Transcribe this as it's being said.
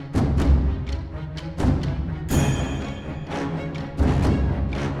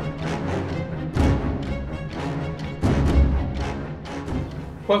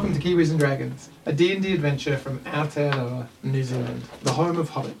Welcome to Kiwis and Dragons, a D&D adventure from Aotearoa, New Zealand, the home of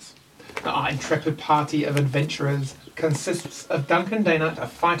hobbits. Our intrepid party of adventurers consists of Duncan Daynut, a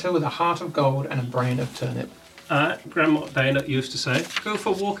fighter with a heart of gold and a brain of turnip. Grandma Daynut used to say, go for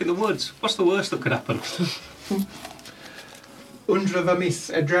a walk in the woods. What's the worst that could happen? Undra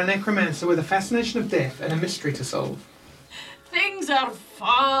Vamis, a drow necromancer with a fascination of death and a mystery to solve. Things are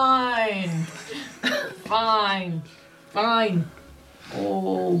fine. Fine.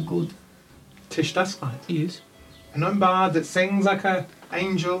 Oh, good. Tish Dusklight, Yes. a gnome bard that sings like an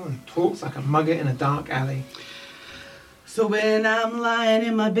angel and talks like a mugger in a dark alley. So when I'm lying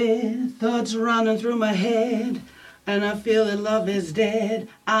in my bed, thoughts running through my head, and I feel that love is dead,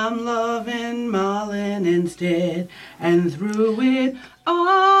 I'm loving Marlin instead. And through it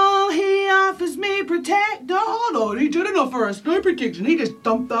all, he offers me protection. Oh, he did enough for us, no protection. He just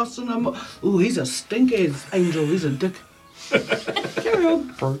dumped us in a... Ooh, he's a stinky angel, he's a dick. Carry on.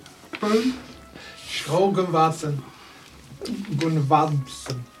 Skjold Gunvaldsen,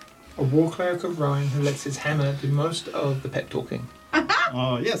 a war cleric of Rowan who lets his hammer do most of the pep talking.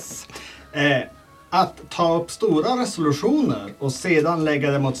 Yes. Att ta upp stora resolutioner och sedan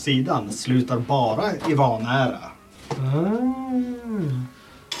lägga dem åt sidan slutar bara i vanära.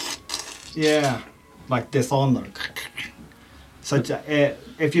 Yeah, like dishonor. So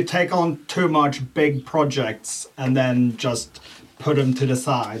if you take on too much big projects and then just put them to the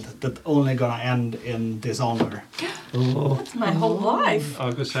side, that's only gonna end in dishonor. That's my whole life. I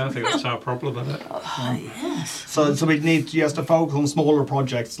was going to say, I think that's our problem, isn't it? Oh, yes. So we need just to focus on smaller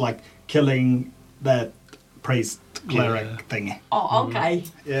projects like killing that priest cleric thing. Oh, okay.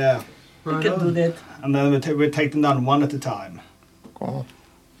 Yeah, We can do that. and then we take them down one at a time. Cool.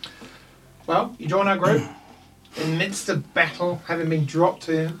 Well, you join our group in the midst of battle, having been dropped,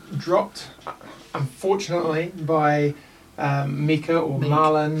 unfortunately, by Mika or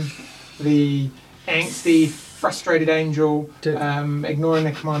Marlin, the angsty, frustrated angel, ignoring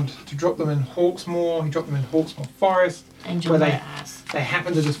their command to drop them in Hawksmoor. He dropped them in Hawksmoor Forest, Angel where my they ass.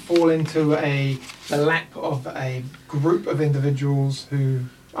 happen to just fall into the lap of a group of individuals who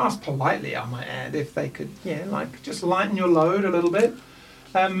asked politely, I might add, if they could, just lighten your load a little bit.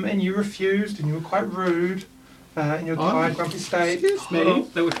 And you refused, and you were quite rude in your tired, grumpy state. Well,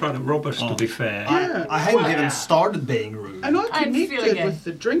 they were trying to rob us, to be fair. I hadn't even started being rude. And I I'm feeling connected it. with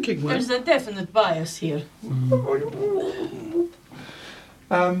the drinking one. There's a definite bias here.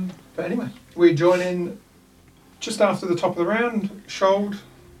 But anyway, we join in just after the top of the round. Skjold,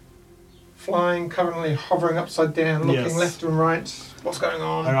 flying, currently hovering upside down, looking Yes. left and right. What's going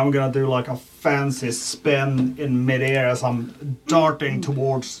on? And I'm gonna do like a fancy spin in midair as I'm darting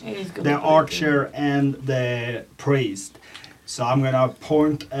towards It is gonna the be archer and the priest. So I'm gonna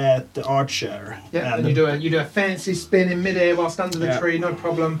point at the archer. Yeah, and you do a fancy spin in midair whilst under the Yeah. tree, no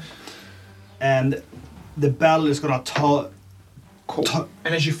problem. And the bell is gonna Cool.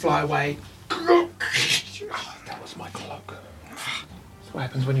 And as you fly away, that was my cloak. That's what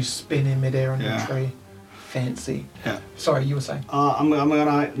happens when you spin in midair on Yeah. a tree. Fancy. Yeah. Sorry, you were saying. I'm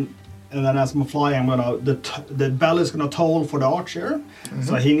gonna, and then as I'm flying, the bell is gonna toll for the archer.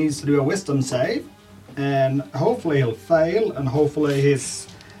 So he needs to do a wisdom save, and hopefully he'll fail, and hopefully he's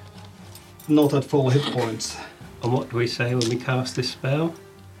not at full hit points. And what do we say when we cast this spell?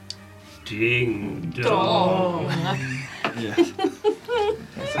 Ding dong. Dong. Yeah.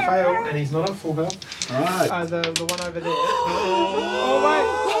 It's a fail, and he's not at full health. All right. The one over there. Oh, wait!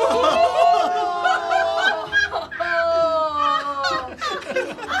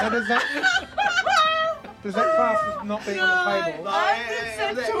 Now, does that class as not being on the table? It's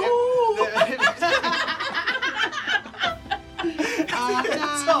on the table.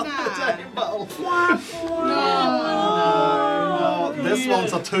 No, this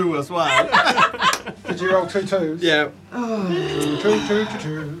one's a 2 as well. Did you roll 2 2s? Yeah.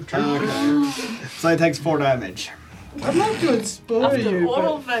 Two. So it takes 4 damage. I'd like to inspire After you,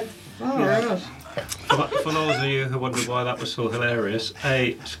 all but... of it. Oh, right. For those of you who wondered why that was so hilarious,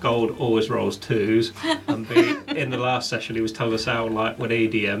 A, Skjold always rolls 2s, and B, in the last session he was telling us how, like, when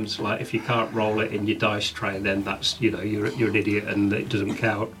ADMs, like, if you can't roll it in your dice tray, then that's, you're an idiot and it doesn't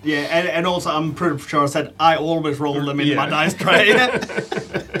count. Yeah, and also I'm pretty sure I said I always roll them in my Yeah. dice tray.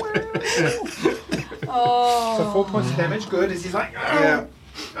 So 4 points of damage, good. As he's like, Yeah.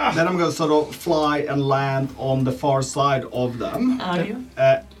 Then I'm gonna sort of fly and land on the far side of them. Are you?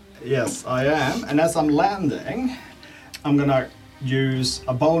 Yes, I am. And as I'm landing, I'm gonna use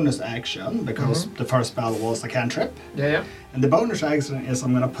a bonus action because the first spell was a cantrip. yeah. And the bonus action is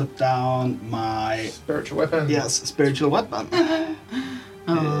I'm gonna put down my Spiritual weapon. spiritual weapon.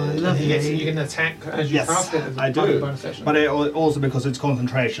 Oh, lovely. You can attack as you Yes, cast it. As I part of the do. bonus action. But also because it's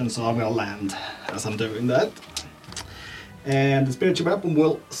concentration, so I'm gonna land as I'm doing that. And the spiritual weapon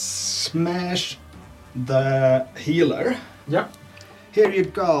will smash the healer. Yep. Here you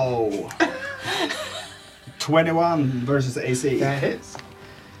go. 21 versus AC. That hits.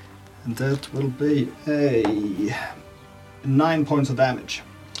 And that will be a 9 points of damage.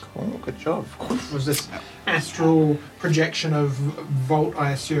 Cool, good job. Was this astral projection of Volt,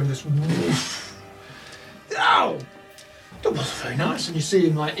 I assume, this woof. Ow! That was very nice. And you see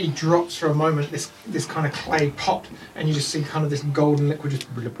him, like, he drops for a moment, this kind of clay pot, and you just see kind of this golden liquid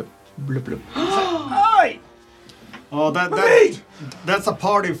just blub, blub, blub, blub. Hey! Oh, Wait! that's a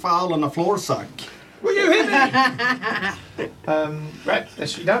party foul on a floor suck. Will you hit me? Right,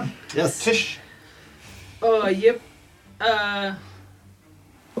 that's you done. Yes. Tish, Oh, yep. kind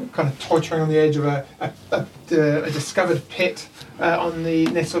of torturing on the edge of a discovered pit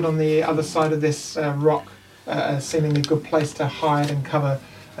nestled on the other side of this rock, a seemingly good place to hide and cover.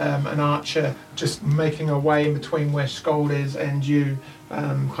 An archer just making a way in between where Skold is and you,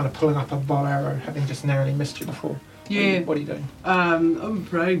 kind of pulling up a bow arrow, having just narrowly missed you before. Yeah. What are you doing? I'm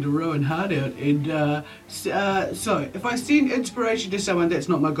praying to Rowan hard out, and so if I send inspiration to someone, that's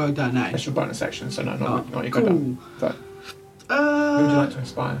not my go down, eh? That's your bonus action, so no, not your cool. go down. So, who would you like to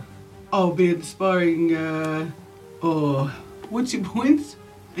inspire? I'll be inspiring. What's your points?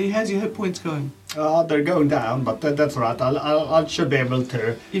 How's your hit points going? They're going down, but that's right. I should be able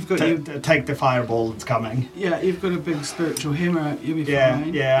to You've got take the fireball that's coming. Yeah, you've got a big spiritual hammer. You'll be Yeah,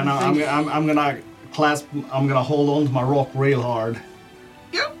 fine. yeah, and I'm gonna clasp. I'm gonna hold on to my rock real hard.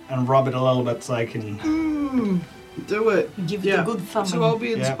 Yep. And rub it a little bit so I can. Do it. Give it a good thumb. So I'll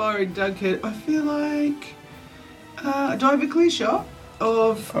be inspiring Duncan. I feel like. Do I have a clear shot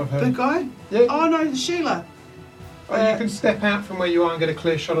of Of who? the guy? Yeah. Oh no, Sheila. You can step out from where you are and get a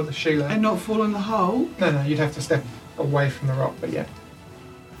clear shot of the Sheila. And not fall in the hole. No, you'd have to step away from the rock, but yeah.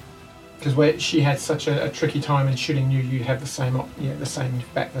 Because where she had such a tricky time in shooting you, you'd have the same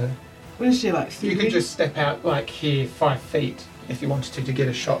back there. What is she like? You 30? could just step out like here 5 feet if you wanted to get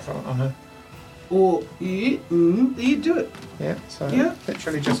a shot on her. Or you do it. Yeah, so Yeah.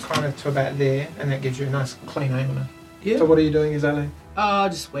 literally just kind of to about there, and that gives you a nice clean aim on her. Yeah. So what are you doing, Izale? I'll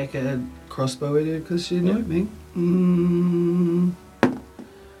just whack a crossbow at her because she annoyed me.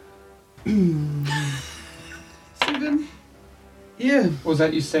 7. Yeah. Was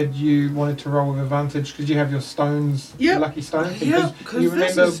that you said you wanted to roll with advantage because you have your stones, Yep. your lucky stones? Yep, Because 'cause you this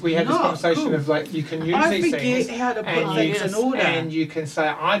remember is we had this not conversation cool. of like you can use I these forget things how to put and things in order. and you can say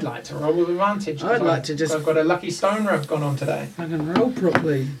I'd like to roll with advantage. 'cause I'd like to just- I've got a lucky stone I've gone on today. I can roll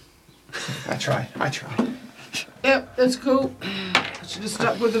properly. I tried. Yep, that's cool. I should have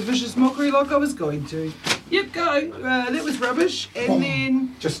stuck with the vicious mockery like I was going to. Yep, go. That was rubbish. And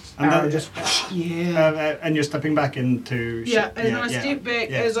then... Just And arrow, then- just Yeah. And you're stepping back into. Yeah, and I step back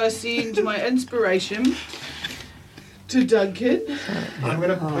yeah. as I send my inspiration to Duncan. I'm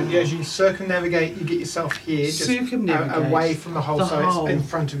gonna put you as you circumnavigate. You get yourself here, just Circumnavigate. away from the hole, The so hole. it's in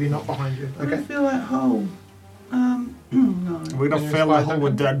front of you, not behind you. I don't Okay. feel like hole. No. We're gonna Can you fill the inspire hole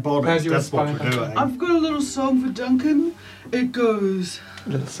with Duncan? dead bodies. How's your That's what we're inspire doing. I've got a little song for Duncan. It goes... A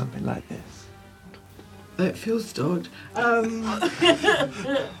little something like this. That feels odd.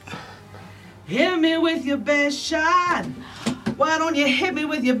 Hit me with your best shot. Why don't you hit me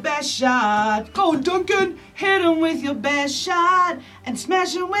with your best shot? Go on, Duncan. Hit him with your best shot and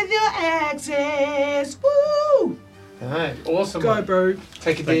smash him with your axes. Woo! Alright, awesome. Go, bro.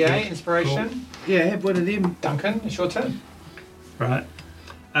 Take a Thank DA, you. inspiration. Yeah, have one of them. Duncan, it's your turn. Right.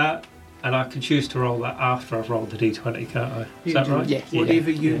 And I can choose to roll that after I've rolled the d20, can't I? Is You that do right? Yeah. Whatever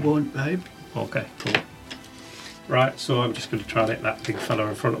you Yeah. want, babe. Okay, cool. Right, so I'm just going to try and hit that big fella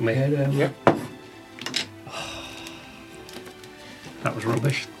in front of me. Yep. That was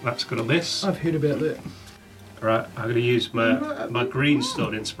rubbish. That's going to miss. I've heard about that. Right, I'm going to use my green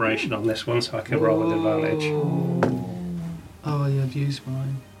stone inspiration on this one so I can roll with advantage. Oh, yeah, I've used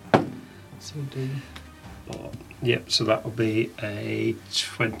mine. So do. Yep, so that will be a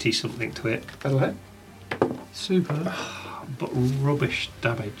 20 something to it. That'll hit. Super. But rubbish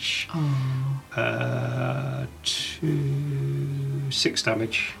damage. Oh. 6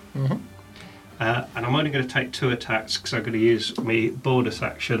 damage. Mm-hmm. And I'm only going to take 2 attacks because I'm going to use my bonus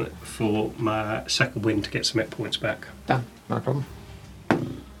action for my second wind to get some hit points back. Done. No problem.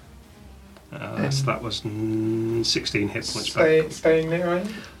 So that was 16 hit points back. Staying there, are you?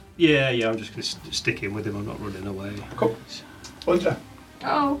 Yeah, I'm just going to stick in with him. I'm not running away. Cool. Ultra.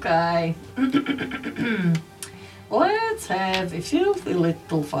 Okay. Let's have a filthy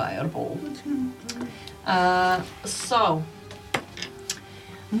little fireball. So,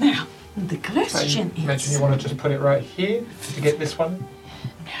 Now, the So question you mentioned is you want to just put it right here to get this one.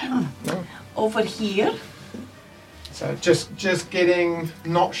 No. over here. So just getting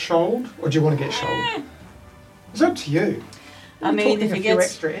not shoaled, or do you want to get shoaled? It's up to you. I We're mean, talking if a it few gets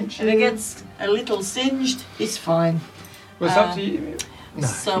extra inches. if it gets a little singed, it's fine. Well, it's up to you. No.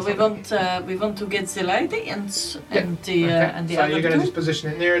 So it's we not. want to get the lady and Yeah, the Okay. and the so other you're going to two. just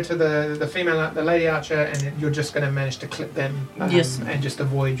position it nearer to the female, the lady archer, and you're just going to manage to clip them. Yes. And just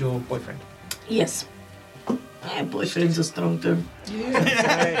avoid your boyfriend. Yes. Yeah, boyfriend's a strong term.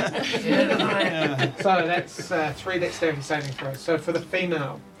 Yeah. So that's 3 dexterity saving throws. So for the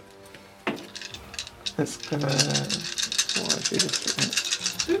female, that's gonna.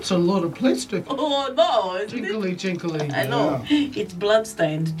 That's a lot of plastic. Oh no! Isn't it? Jinkly, jinkly. I know. It's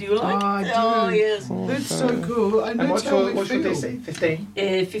bloodstained. Do you like Oh, I it? do. Oh yes. That's so cool. And And that's what's how your, we what's your feel. DC?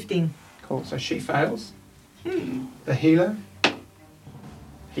 15. 15. Cool. So she fails. The healer.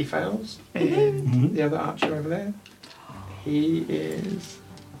 He fails. And the other archer over there. He is.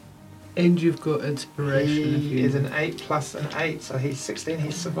 And you've got inspiration. if He you- is an 8 plus an 8, so he's 16. He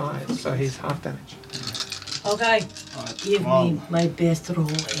survives, so he's half damage. Okay. Alright, Give come on. me my best roll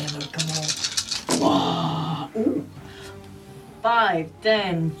ever. Come on. Wow. Ooh. 5,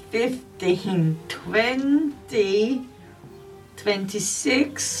 10, 15, 20,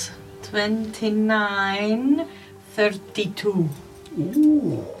 26, 29, 32.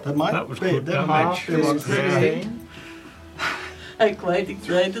 Ooh, that might That was be. good That damage. might Half be is what- 16. I'm quite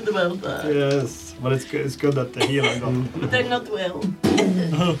excited about that. Yes, but it's good. It's good that the healer got. They're not well.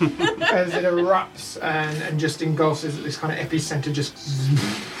 As it erupts and just engulfs this kind of epicenter, just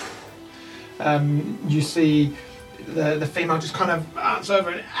you see the female just kind of arcs over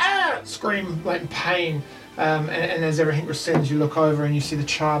and scream like in pain. And as everything rescinds, you look over and you see the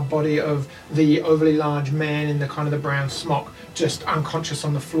charred body of the overly large man in the kind of the brown smock, just unconscious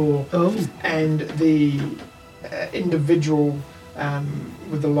on the floor, Oh. and the individual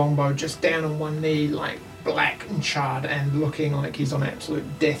with the longbow just down on one knee, like black and charred and looking like he's on absolute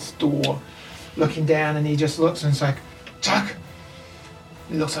death's door, looking down, and he just looks and it's like, Tuck!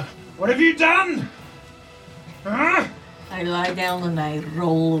 He looks up, what have you done? Huh? I lie down and I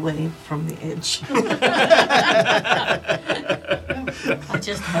roll away from the edge. I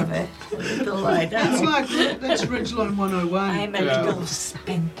just have a little lie down. It's like that's Ridgeline 101. I'm a Yeah. little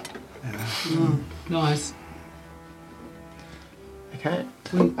spent. Nice. Okay.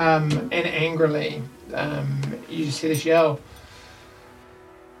 And angrily, you just hear this yell,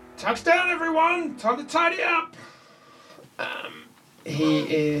 Tuck's down, everyone! Time to tidy up! He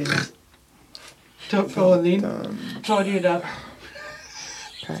is Don't go on then. done. Tidy it up.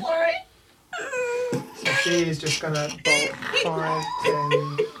 Sorry. So she is just going to bolt 5,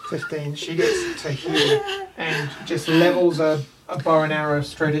 10, 15. She gets to here and just levels a bow and arrow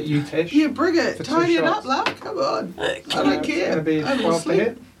straight at you, Tish. Yeah, bring it. For 2 Tidy it up, shots. love. Come on. I It's don't care. going to be I'm 12 to asleep.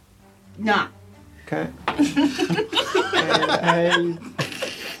 hit. Nah. Okay. And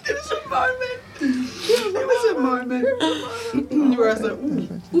There was a moment. There was a moment. Where I was like,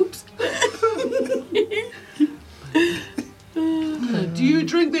 ooh, oops. Do you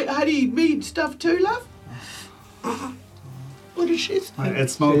drink that honey mead stuff too, love? What is she saying?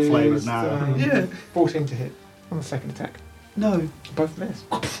 It's smoke flavored she's, now. Yeah. 14 to hit on the second attack. No. Both miss.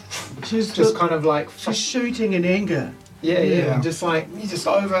 She's Just kind of like, she's shooting in anger. yeah, Yeah. just like, he's just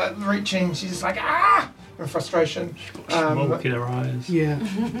overreaching. She's just like, ah! In frustration. Smoke in her eyes. Yeah.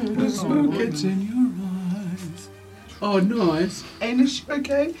 The smoke gets in your eyes. Oh, nice. And is she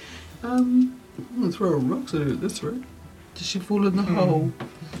okay? I'm gonna throw rocks at her at this rate. Did she fall in the hole?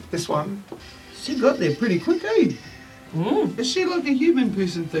 This one. She got there pretty quick, eh? Mm. Is she like a human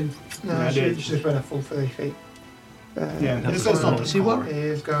person thing? No, Yeah, I did. she's been a full 30 feet. Yeah, That's it's not fine. See what? He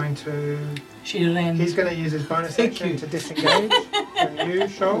is going to. She ran. He's going to use his bonus Thank action you. to disengage from you,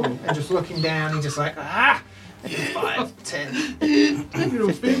 Shoal, and just looking down, he's just like, ah! And 5, 10. Take it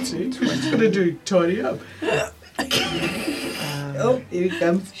all fancy. It's gonna do tidy up. Oh, here he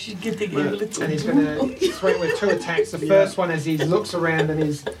comes. She's getting a little. And he's going to swing with 2 attacks. The first one as he looks around and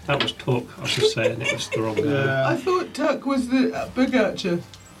he's. That was Tuck. I was just saying it was the wrong guy. I thought Tuck was the big archer.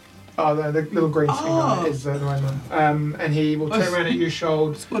 Oh, the little green thing on Oh. it is the right one. And he will turn around at you,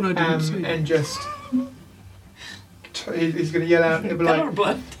 Shoal, That's what I didn't see. and just. He's going to yell out, he'll be like,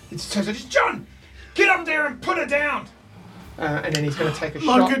 Colorblind. he turns to John, get up there and put her down! And then he's going to take a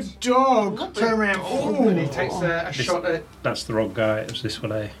Like a shot. dog. Turn around, and he takes a shot at. That's the wrong guy. It was this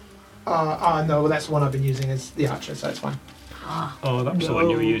one, eh? No, well, that's the one I've been using as the archer, so it's fine. Oh, that was the one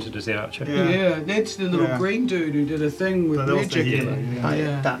you were No. using as the archer. Yeah. Yeah, that's the little Yeah. green dude who did a thing with That was the magic. healer, Oh, yeah. yeah,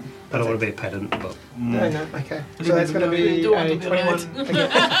 Yeah. done. I don't want to be a pedant, but No, no, okay. I So that's didn't going to even be know a you do 21 want to be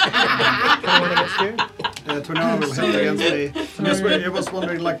against, 21 against you. 21 will hit against me. I was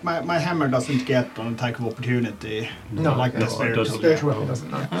wondering, like, my hammer doesn't get an attack of opportunity. No, like no, the it spiritual. doesn't. Spiritual weapon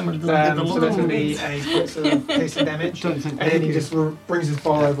doesn't know. Hammer doesn't get the So that's going to be loot. a points of piece of damage. Don't think And then he just brings his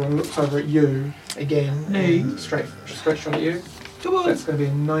bow over and looks over at you again and straight shot at you. Come on. That's going to be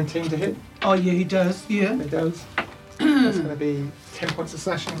a 19 to hit. Oh yeah, he does. Yeah. It does. That's going to be 10 points of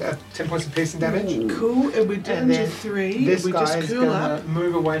slashing, 10 points of piercing damage. Cool. And we're down And to then 3. This we guy just is cool going up. to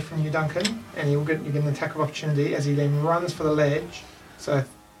move away from you, Duncan, and you get an attack of opportunity as he then runs for the ledge. So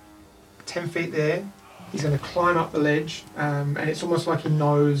 10 feet there. He's going to climb up the ledge, and it's almost like he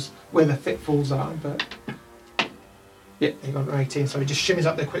knows where the pitfalls are, but yeah, he got an 18, so he just shimmies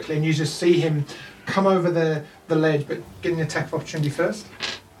up there quickly, and you just see him come over the ledge, but get an attack of opportunity first.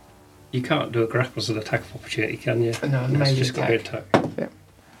 you can't do a grapple as an attack of opportunity, can you? No, It's melee just got to be attack. attack. Yeah.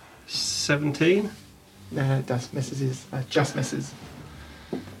 17. No, it does misses his, just misses.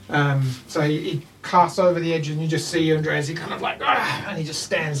 So he casts over the edge, and you just see Andreas. He kind of like, and he just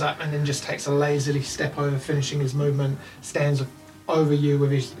stands up, and then just takes a lazily step over, finishing his movement. Stands over you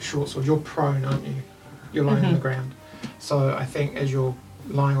with his short sword. You're prone, aren't you? You're lying on the ground. So I think as you're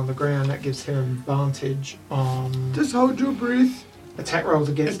lying on the ground, that gives him advantage on Just hold your breath. attack rolls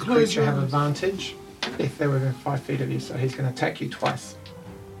against And the close creature. your Have eyes. advantage if they're within 5 feet of you. So he's going to attack you twice.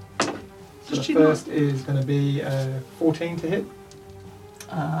 So Does the she first is going to be 14 to hit.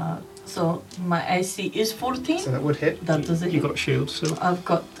 So my AC is 14. So that would hit. That doesn't You hit. got shield still. I've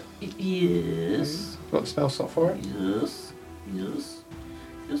got yes, Got the spell slot for it. yes, yes,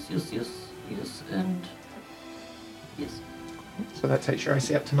 yes, yes, yes, yes, and yes, So that takes your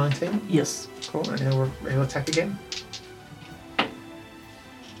AC up to 19. yes. Cool, and he'll attack again.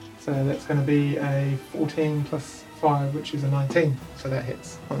 So that's going to be a 14 plus 5, which is a 19. So that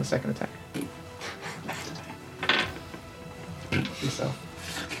hits on the second attack. Yourself.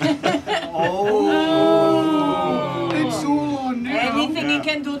 Oh! It's all on now. Anything he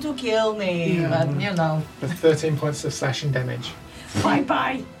can do to kill me, Yeah. but you know, With 13 points of slashing damage. bye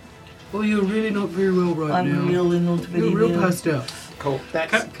bye. Well, you're really not very well right I'm now. really not very You're real well. passed out. Cool.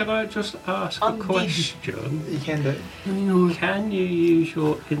 That's Can I just ask a I'm dead. question? you can do. Can you use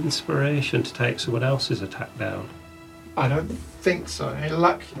your inspiration to take someone else's attack down? I don't think so. In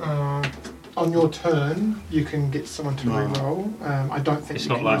luck, on your turn, you can get someone to No. re-roll. I don't think It's you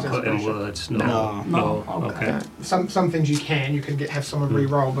not can like use putting inspiration. words. No. No, okay. Some things you can. You can have someone Hmm.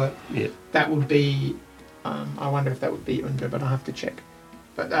 re-roll, but Yeah. that would be. I wonder if that would be under, but I'll have to check.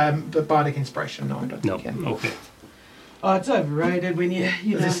 But bardic inspiration, no, I don't No. think you can. Okay. Oh, it's overrated when you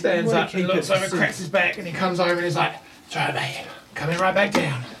know. As he stands you wanna up, he keep looks it over, cracks his back, and he comes over and he's like, "Sorry, mate, coming right back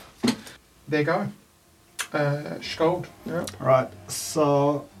down." There you go. Scold, you're up. Right,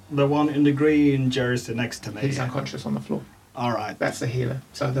 so the one in the green jersey next to me. He's unconscious on the floor. Alright, That's the healer.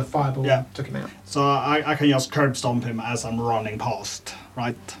 So the fireball Yeah. took him out. so I can just curb stomp him as I'm running past,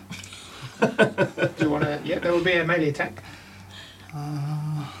 right? Do you want to? Yeah, there will be a melee attack.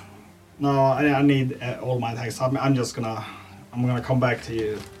 No, I need all my attacks. I'm gonna come back to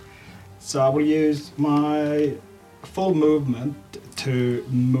you. So I will use my full movement to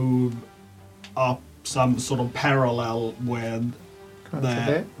move up some sort of parallel with Come up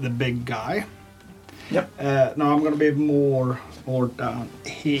to there. the big guy. Yep. No, I'm gonna be more down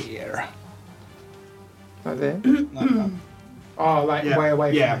here. Right there. Like that. Oh, like Yeah, way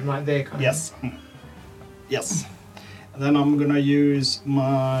away yeah. from him, like there, kind of. Yes. Yes. And then I'm gonna use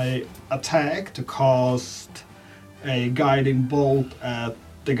my attack to cast a guiding bolt at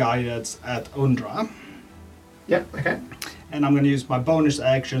the guy that's at Undra. Yep. Okay. And I'm gonna use my bonus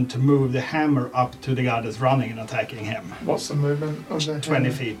action to move the hammer up to the guy that's running and attacking him. What's the movement of the 20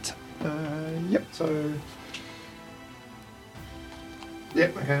 feet. Yep. So.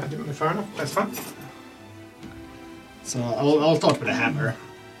 Yep. Okay. I didn't move far enough. That's fine. So I'll start with the hammer.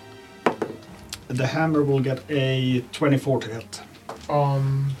 The hammer will get a 24 to hit.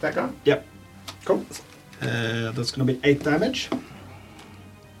 On that guy. Yep. Cool. That's gonna be 8 damage.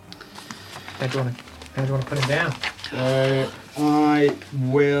 How do you want to put him down? I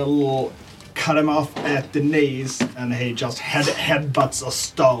will cut him off at the knees, and he just headbutts a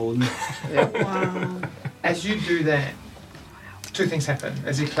stone. Wow. As you do that, two things happen.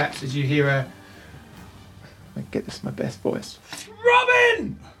 As he collapses, you hear a. I get this in my best voice.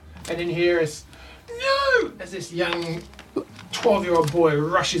 Robin! And then you hear us. No! As this young 12-year-old boy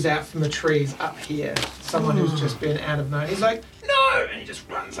rushes out from the trees up here. Someone who's just been out of nowhere. He's like, no! And he just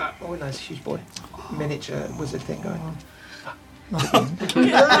runs up. Oh, no, it's a huge boy. Miniature wizard thing going on.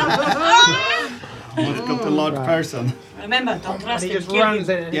 I've got a large Right. person. Remember, don't And trust he him. just kill runs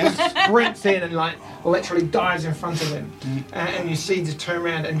you. in and he just sprints in and like literally dives in front of him. And you see to turn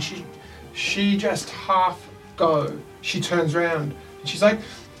around and she just half go. She turns around and she's like,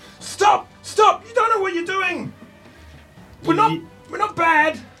 "Stop! Stop! You don't know what you're doing. We're not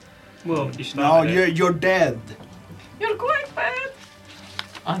bad." Well, you No, started you're dead. You're quite bad.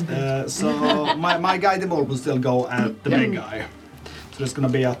 I'm dead. So my guiding bolt will still go at the big guy. So there's gonna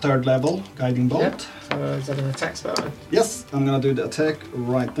be a 3rd level guiding bolt. Yep. So is that an attack spell? Yes, I'm gonna do the attack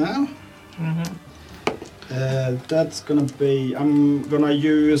right now. That's gonna be. I'm gonna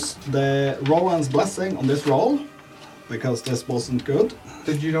use the Roland's blessing on this roll because this wasn't good.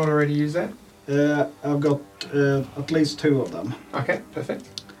 Did you not already use that? I've got at least 2 of them. Okay, perfect.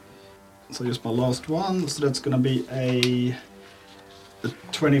 So use my last one. So that's gonna be a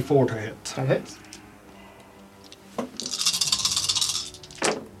 24 to hit. That hits.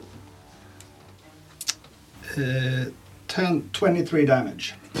 Uh, 23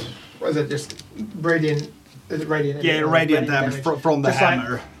 damage. Was it just radiant? Is it radiant? Yeah, radiant damage from the Just like-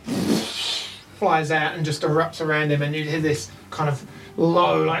 hammer. Flies out and just erupts around him, and you hear this kind of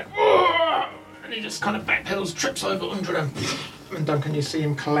low, like, "Whoa!" and he just kind of backpedals, trips over under him, and Duncan, you see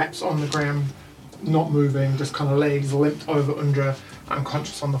him collapse on the ground, not moving, just kind of legs limped over under,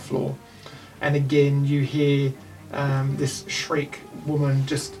 unconscious on the floor. And again, you hear this shriek woman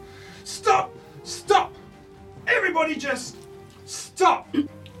just, "Stop! Stop! Everybody just stop!"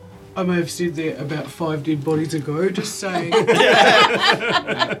 I may have said that about 5 dead bodies ago, just saying. And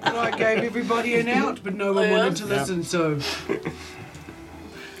I gave everybody an out, but no one wanted to listen, so.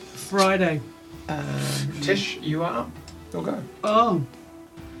 Friday. Tish, you are up. You'll go. Oh.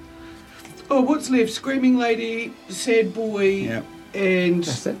 Oh, what's left? Screaming Lady, Sad Boy, Yeah. and.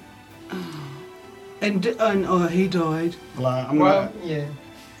 That's it. And oh, he died. Well, I'm Well, gonna, yeah.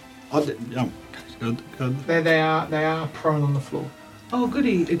 yeah. Good, good. They are prone on the floor. Oh,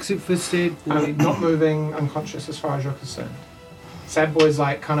 goody, except for Sad Boy. Not moving, unconscious as far as you're concerned. Sad Boy's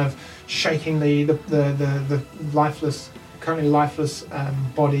like kind of shaking the lifeless, currently lifeless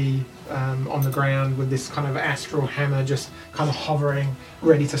body on the ground with this kind of astral hammer just kind of hovering,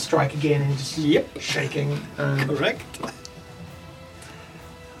 ready to strike again and just shaking. Correct.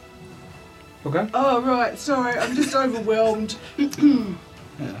 Okay. Oh, right, sorry, I'm just overwhelmed.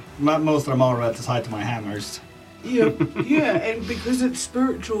 Yeah. Most of them are at the sight of my hammers. Yeah, yeah, and because it's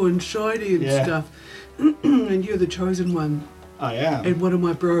spiritual and shiny and Yeah. stuff, and you're the chosen one, I am. and one of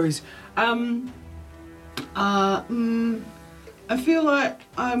my bros. I feel like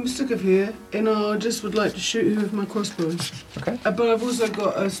I'm sick of her, and I just would like to shoot her with my crossbow. Okay. But I've also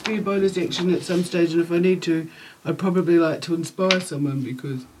got a spare bonus action at some stage, and if I need to, I'd probably like to inspire someone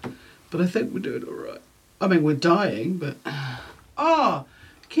because. But I think we're doing all right. I mean, we're dying, but. Oh,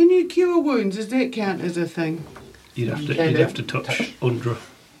 can you cure wounds? Does that count as a thing? You'd have to, Yeah, you'd yeah. have to touch Undra.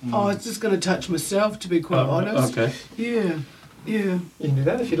 Oh, it's just going to touch myself, to be quite honest. Okay. Yeah, yeah. You can do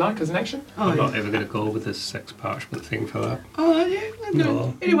that if you like as an action. Oh, I'm not yeah. ever going to go with this sex parchment thing for that. Oh, yeah, I'm good.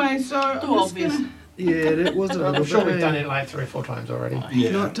 No. Anyway, so I'm Too just obvious. gonna... Yeah, that was a little I'm sure bit, we've done it like 3 or 4 times already.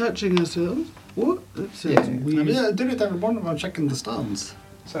 Yeah. Not touching ourselves. What? That sounds Yeah. I weird. mean, I did it every morning when I'm checking the stance.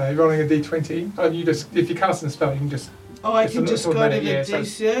 So you're rolling a d20. Oh, you just if you cast a spell, you can just. Oh, I It's can a just little go to automatic, the yeah,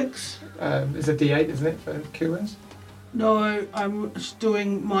 so- D6. It's a d8, isn't it, for cures? No, I'm just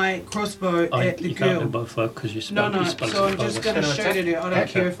doing my crossbow at the You can't do girl. both though because you No, spelled no, you spelled so I'm it just bonus. going to Gonna shoot attack? at it. I don't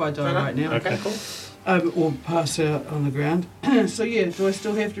Okay. care if I die right now. Okay, cool. Or pass out on the ground. So yeah, do I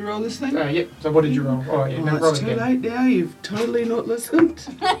still have to roll this thing? Yep. So what did you roll? Oh, yeah. Oh, No, roll it's it too again. late now. You've totally not listened.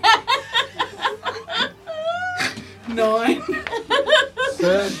 9.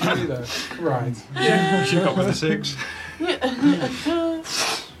 Surgery, though. Right. She got with a 6.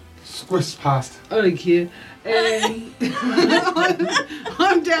 Squish past. I don't care. And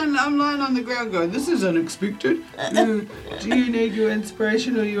I'm lying on the ground going, this is unexpected. Do you need your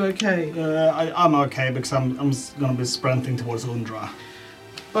inspiration or are you okay? I'm okay because I'm going to be sprinting towards Undra.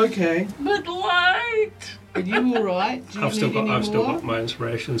 Okay. But light. Are you alright? Do you I've still need any got more? my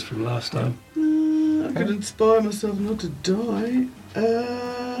inspirations from last time. I can inspire myself not to die.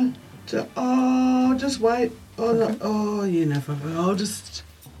 Just wait. Oh, no. Oh, you never. I'll just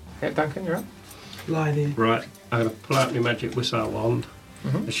Yeah, Duncan, you're up. lie there. Right, I'm going to pull out my magic missile wand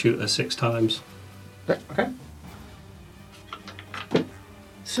and shoot her 6 times. Yeah, okay.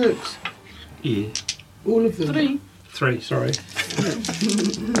 6. Yeah. All of them. 3. 3, sorry.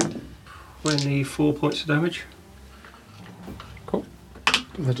 24 points of damage. Cool.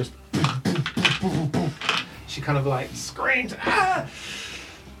 And they're just. She kind of like screams, ah!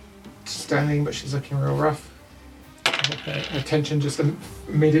 Standing, but she's looking real rough. Okay. Attention just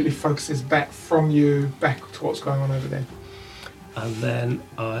immediately focuses back from you, back to what's going on over there. And then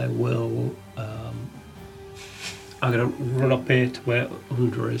I will. I'm going to run up here to where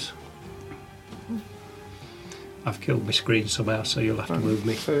Undra is. I've killed my screen somehow, so you'll have to move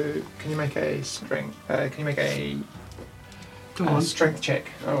me. So, can you make a strength? Can you make a Go on. strength check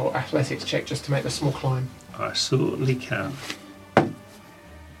or athletics check just to make the small climb? I certainly can.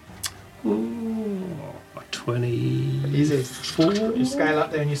 Ooh, a 20. Easy. You scale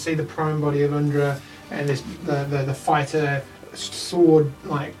up there and you see the prone body of Undra and this the fighter sword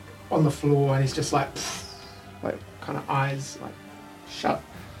like on the floor, and he's just like kind of eyes like shut,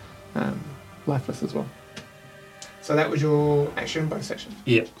 lifeless as well. So that was your action, bonus action.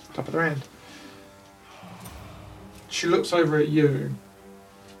 Yep. Top of the round. She looks over at you.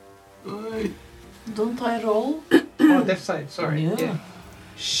 Don't I roll? Oh, death save. Sorry. Yeah.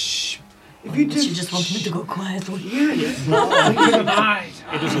 Shh. If you She just wanted me to go quietly. Good night.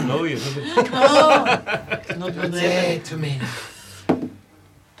 It doesn't know you, does it? No, not good. Say to me.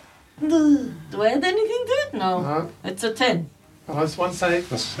 Do I add anything to it? No. No. It's a 10. Oh, that's one save.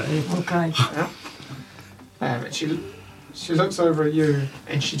 That's safe. Okay. And she looks over at you,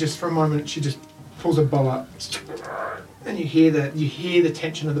 and she just for a moment she just pulls a bow up, and you hear the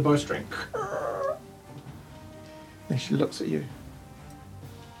tension of the bowstring. And she looks at you.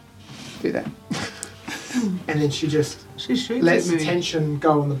 Do that. And then she just She shoots lets at the me. tension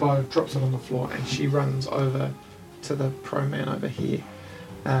go on the bow, drops it on the floor, and she runs over to the prone man over here.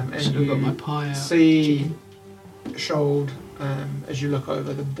 And Should have got my you pie out. see Shold, as you look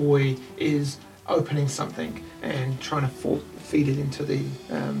over, the boy is opening something and trying to feed it into the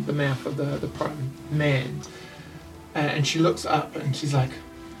mouth of the prone man. And she looks up and she's like,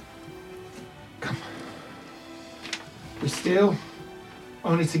 "Come on. We steal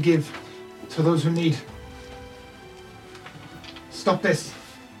only to give to those who need. Stop this.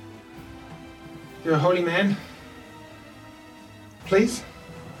 You're a holy man. Please."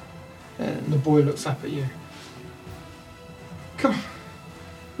 And the boy looks up at you. "Come on.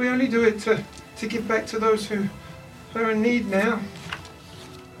 We only do it to give back to those who are in need now.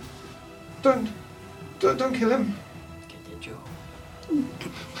 Don't kill him." Get the joke.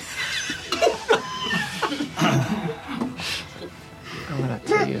 I'm gonna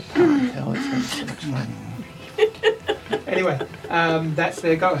tell you about how it's so much fun. Anyway, that's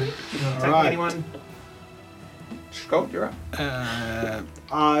their go. Alright. Anyone? Scout, you're up.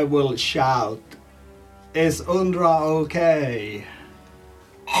 I will shout, "Is Undra okay?"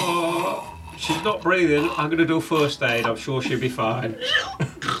 She's not breathing. I'm going to do first aid. I'm sure she'll be fine.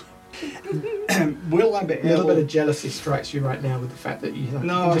 Will I be A little able... bit of jealousy strikes you right now with the fact that you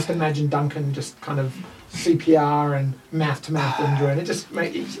No. can just imagine Duncan just kind of CPR and mouth to mouth injury, and it just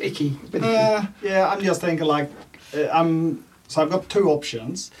makes it icky. A bit icky. Yeah, I'm just thinking like, so I've got two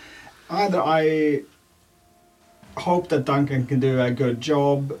options. Either I hope that Duncan can do a good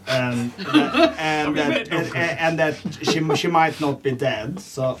job and that she might not be dead.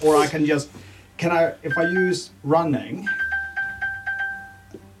 So, or I can just, if I use running?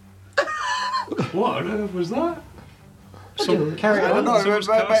 What on earth was that? Carry I don't on. know, Someone's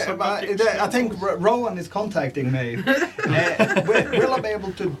cast some magic I think Rowan is contacting me. Will I be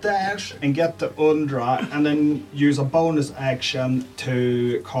able to dash and get the Undra and then use a bonus action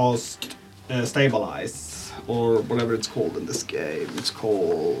to cast Stabilize, or whatever it's called in this game? It's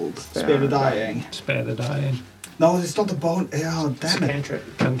called Spare the Dying. Spare the dying. No, it's not a bonus. Oh, It's a damn it.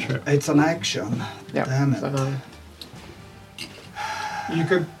 cantrip. Cantrip. It's an action. Yeah. Damn it. So no. You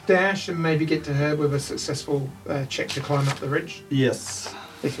could dash and maybe get to her with a successful check to climb up the ridge, Yes.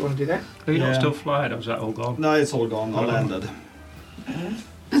 if you want to do that. Are you Yeah. not still flying, or is that all gone? No, it's all gone. I Oh. landed.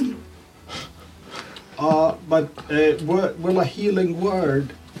 But will a healing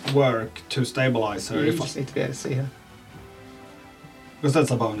word work to stabilize her? You If I, just need to be able to see her. because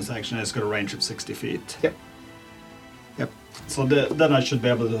that's a bonus action. It's got a range of 60 feet. Yep. Yep. So then I should be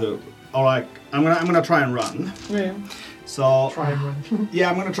able to do. All right. I'm gonna try and run. Yeah. So Try and run. yeah,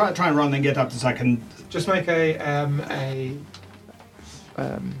 I'm gonna try and run and get up to so I can. Just make a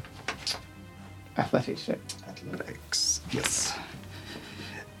athletics check. Athletics. Yes.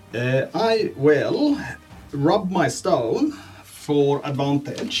 I will rub my stone for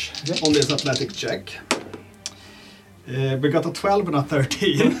advantage Yep. on this athletic check. We got a 12 and a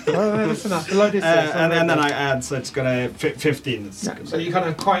 13. Oh, that's enough. Below this, And then I add, so it's gonna 15. It's No, gonna so you kind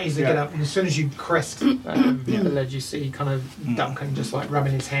of quite easily get Yeah. up, and as soon as you crest the ledge, you see kind of Duncan just like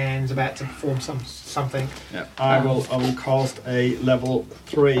rubbing his hands, about to perform something. Yeah, I will cast a level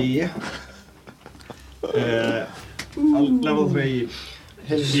 3. Level 3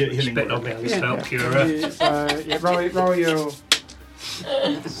 Healing Spit on word. me on this felt cure. So yeah, roll your.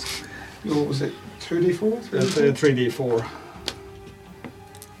 Your was it 2d4? That's 3d4.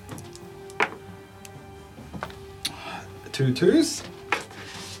 2 2s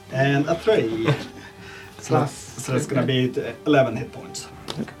and a 3. So it's gonna be 11 hit points.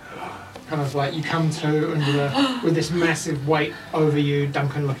 Kind of like you come to with this massive weight over you,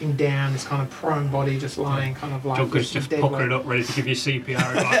 Duncan looking down, this kind of prone body just lying, kind of like. Duncan's this just dead puckering weight. up, ready to give you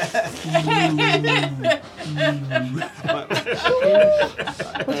CPR.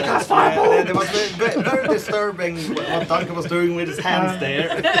 It was very disturbing what Duncan was doing with his hands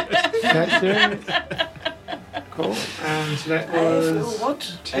there. That's it. Cool. So that was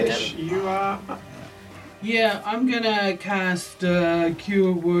What? Tish. You are. Yeah, I'm gonna cast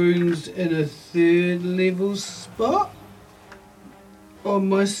Cure Wounds in a 3rd level spot on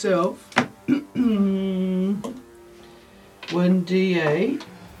myself. 1d8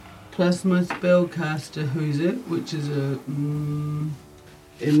 plus my spellcaster, who's it, which is a.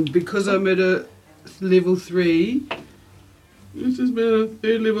 And because I'm at a level 3, this has been a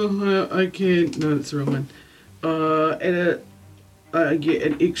 3rd level higher. I can't. No, that's the wrong one. I get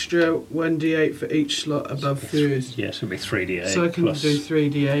an extra 1d8 for each slot above first. Yeah, so it'll be 3d8. So I can plus, do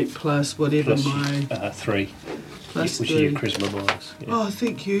 3d8 plus whatever plus, my 3, plus which 3. is your charisma bonus. Yeah. Oh,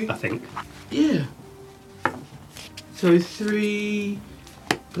 thank you. I think. Yeah. So 3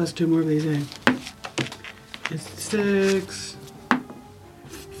 plus 2 more of these, eh? It's 6,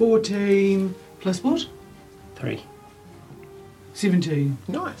 14 plus what? 3. 17.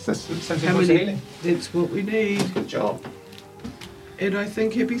 Nice. That's 17 How points of many? healing. That's what we need. Good job. And I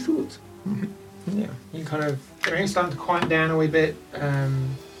think happy thoughts. Yeah. You kind of everything's starting to quiet down a wee bit.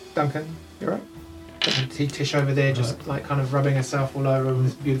 Duncan, you're right. I can see Tish over there, just like kind of rubbing herself all over with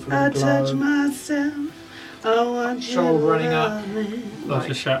this beautiful I glow. touch myself. I want you Shoulder to running up. love me. Lots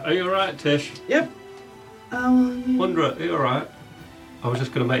of shout. Are you alright, Tish? Yep. I want you. Wonder, are you alright? I was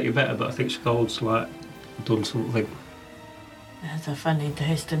just going to make you better, but I think Scold's like done something. There's a funny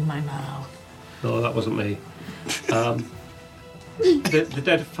taste in my mouth. No, that wasn't me. The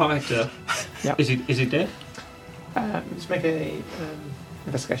dead fighter. Yep. Is he dead? Let's make a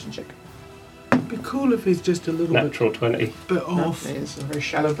investigation check. It'd be cool if he's just a little Natural 20. bit off. It's a very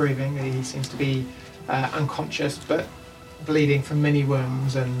shallow breathing. He seems to be unconscious, but bleeding from many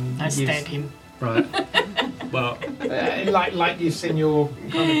wounds. And I stabbed him. Right. Well, like you've seen your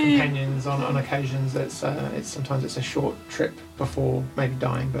kind of companions on occasions. It's sometimes it's a short trip before maybe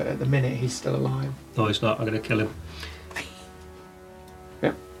dying, but at the minute he's still alive. no, he's not. I'm going to kill him.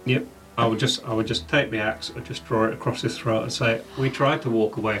 Yep. Yep. I would just take the axe and just draw it across his throat and say, "We tried to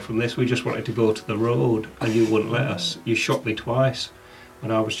walk away from this. We just wanted to go to the road, and you wouldn't let us. You shot me twice,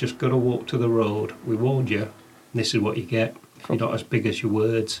 and I was just going to walk to the road. We warned you. And this is what you get. You're not as big as your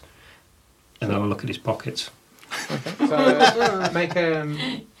words." And then I'll look at his pockets. Okay. So make a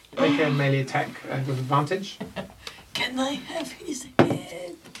melee attack with advantage. Can I have his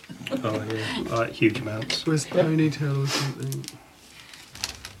head? Oh yeah, like huge amounts. With ponytail or something.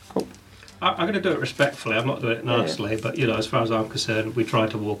 I'm going to do it respectfully. I'm not doing it nicely, but you know, as far as I'm concerned, we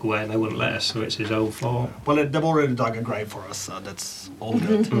tried to walk away and they wouldn't let us, so it's his own fault. Well, they've already dug a grave for us, so that's all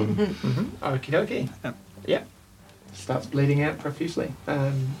good. Okie dokie. Yep. Yeah. Starts bleeding out profusely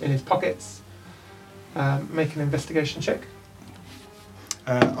in his pockets. Make an investigation check.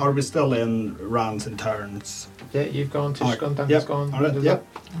 Are we still in rounds and turns? Yeah, you've gone. Tish Alright, gone. Duncan's yep, gone. alright, Linda's yep.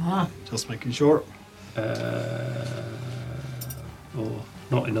 up. Ah, Just making sure.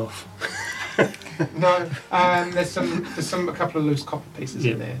 Not enough. No, there's a couple of loose copper pieces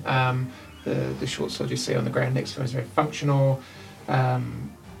in there. The short sword you see on the ground next to him is very functional. Yeah,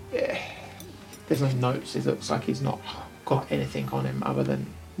 there's no notes. It looks like he's not got anything on him other than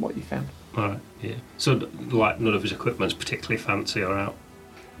what you found. Alright, yeah. So, like, none of his equipment's particularly fancy or out.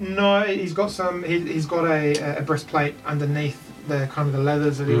 No, he's got some. He's got a breastplate underneath the kind of the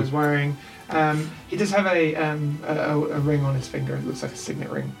leathers that he was wearing. He does have a ring on his finger. It looks like a signet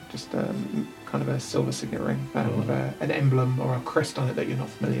ring, just kind of a silver signet ring with an emblem or a crest on it that you're not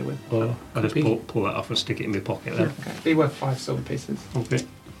familiar with. Well, I just pull that off and stick it in my pocket then. Okay. Be worth 5 silver pieces. Okay.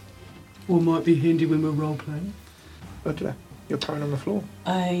 Or might be handy when we're role playing. But you're prone on the floor.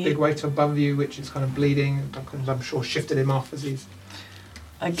 I Big weight above you, which is kind of bleeding. Duncan's, I'm sure, shifted him off as he's.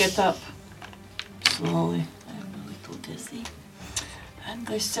 get up slowly. I'm a little dizzy. And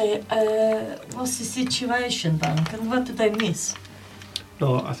I say, what's the situation, Duncan? What did I miss?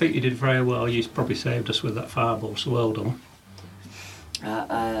 No, I think you did very well. You probably saved us with that fireball, so well done.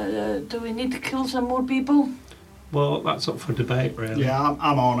 Do we need to kill some more people? Well, that's up for debate, really. Yeah,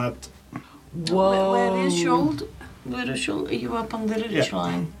 I'm on it. Where is Shold? Are you up on the ridge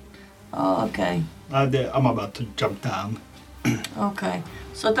line? Oh, okay. I'm about to jump down. Okay.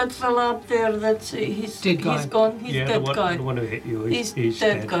 So that fella up there, he's Dead guy. he's gone. He's yeah, dead the guy. one who hit you. He's He's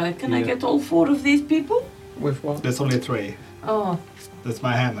dead dead. guy. Can I Yeah. get all 4 of these people? With what? There's only 3. Oh, That's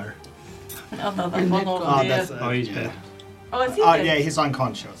my hammer. another And one that over guy. there. Oh, he's yeah. dead. Oh, is he Oh dead? yeah, he's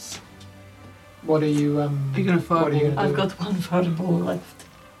unconscious. What are you? Are you gonna What are you fireball? gonna I've do? got 1 fireball left.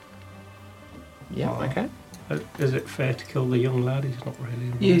 Yeah. Oh. Okay. Is it fair to kill the young lad? He's not really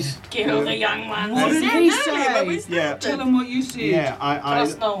involved. Yes. Kill the young ones. What I did said he earlier, but we say? Yeah. Tell him what you said. Yeah,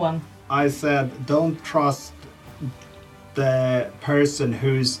 Trust no one. I said don't trust the person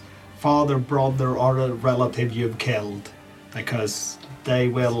whose father, brother, or a relative you've killed, because they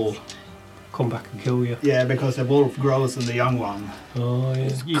will. Come back and kill you. Yeah, because the wolf grows in the young one. Oh, yeah.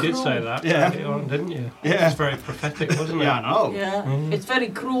 You did say that Yeah. earlier on, didn't you? Yeah. It's very prophetic, wasn't it? Yeah, I know. Yeah, Mm. it's very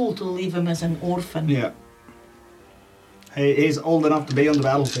cruel to leave him as an orphan. Yeah. He's old enough to be on the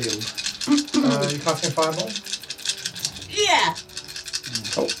battlefield. You casting fireball? Yeah.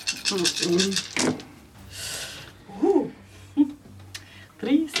 Cool. Ooh.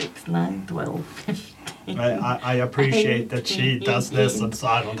 3, 6, 9, 12, 15, I appreciate that she does this, and so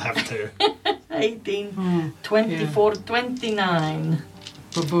I don't have to. 18, 24, 29.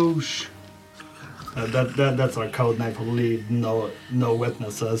 Baboosh. That's our code name for leave no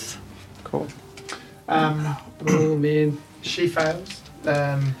witnesses. Cool. Oh man. She fails.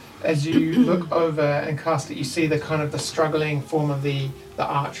 As you look over and cast it, you see the kind of the struggling form of the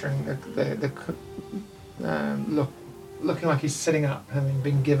archer, and looking like he's sitting up, having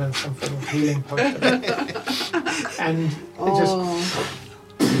been given some form of healing potion, and it just.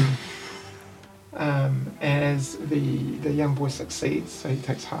 As the young boy succeeds, so he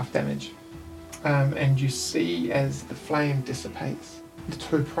takes half damage, and you see as the flame dissipates, the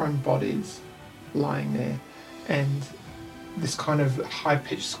 2 prone bodies lying there, and this kind of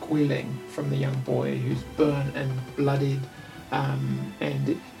high-pitched squealing from the young boy who's burnt and bloodied,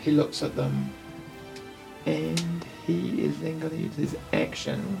 and he looks at them, and he is then going to use his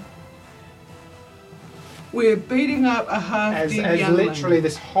action We're beating up a as half-dead young literally man.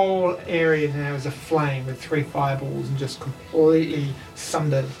 this whole area now is aflame with 3 fireballs and just completely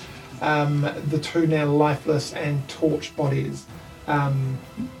sundered. The 2 now lifeless and torched bodies. I'm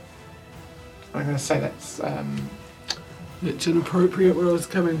going to say that's It's inappropriate where I was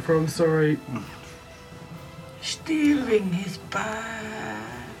coming from, sorry. Stealing his bag.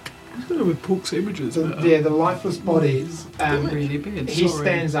 I don't know with pork's images, but the lifeless bodies. really bad, He sorry.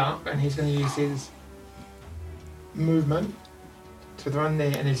 stands up and he's going to use his movement to run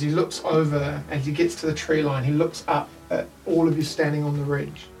there, and as he looks over, as he gets to the tree line, he looks up at all of you standing on the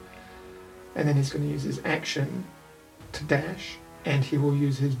ridge, and then he's going to use his action to dash, and he will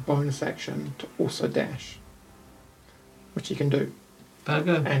use his bonus action to also dash, which he can do.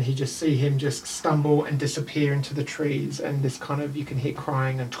 Bugger. And you just see him just stumble and disappear into the trees, and this kind of, you can hear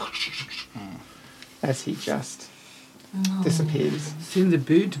crying and as he just disappears. Send the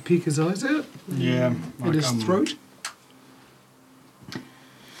bird to pick his eyes out Yeah. and his throat.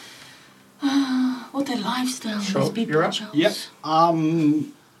 What a lifestyle Sure, these people you're up. chose. Yep.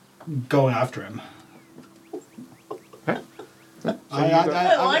 I'm going after him. Okay. So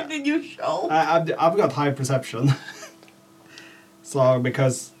I like the new show. I've got high perception. So,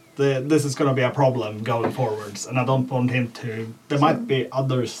 because this is going to be a problem going forwards, and I don't want him to. There might be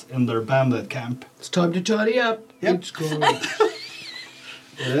others in their bandit camp. It's time to tidy up. Yep. It's gone.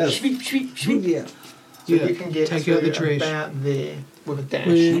 It is. Sweep, sweep, sweep. Yeah. So you can get Take to out the trash. about there with a dash,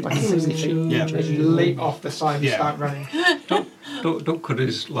 Wait. like 60 feet. Yeah. As you leap off the side, you Yeah. start running. Duckwood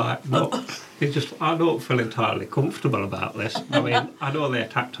is like not. He's just. I don't feel entirely comfortable about this. I mean, I know they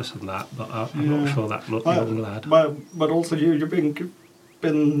attacked us and that, but I'm not sure that young lad. But also you've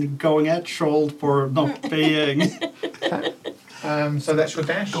been going at Scholl for not being. So that's your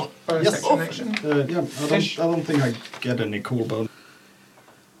dash. Bonus Yes. action. Yeah, I don't think I get any cool bonus.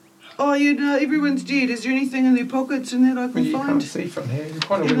 Oh, you know, everyone's dead. Is there anything in their pockets and that I Well, can you find? can't see from here. You're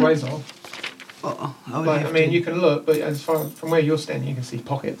quite a ways off. Oh, I would Like, have I mean, to. you can look, but as far from where you're standing, you can see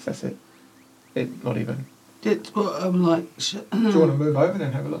pockets. That's it. Not even. That's what I'm like. Do you want to move over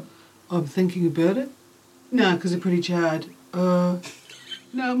then have a look? I'm thinking about it. No, because they're pretty charred. No,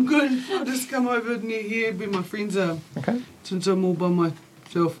 I'm good. I'll just come over near here where my friends are, Okay. since I'm all by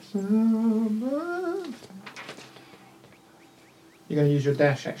myself. You're going to use your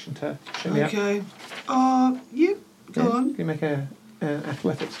dash action to shimmy up. Okay. Yep. Go Yeah. on. Can you make an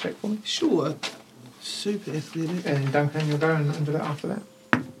athletics check for me? Sure. Super athletic. And Duncan, you'll go and do that after that.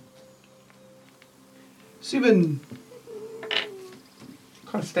 7.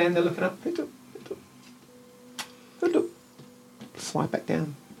 Kind of stand there looking up. Pick up. slide back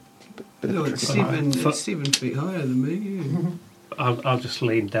down. Bit of a No, it's tricky one. 7 feet higher than me. I'll just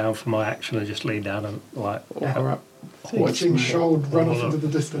lean down for my action and just lean down and like Walk her up. Watching Shold run off into the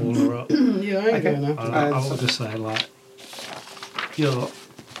distance. Pull her up. Yeah, I ain't Okay. going after I so- will just say like, you know,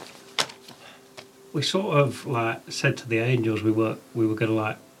 we sort of like said to the angels we were gonna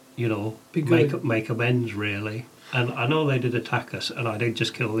like, you know, Be good. make amends really. And I know they did attack us, and I did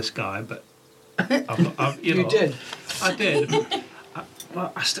just kill this guy, but you know, did. I did.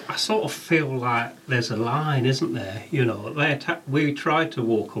 But I sort of feel like there's a line, isn't there? You know, we tried to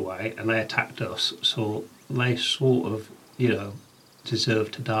walk away, and they attacked us, so they sort of, you know,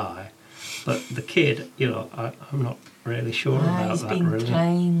 deserve to die. But the kid, you know, I'm not really sure about He's that. been Really,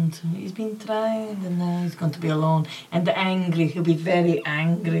 trained. He's been trained, and now he's going to be alone. And angry. He'll be very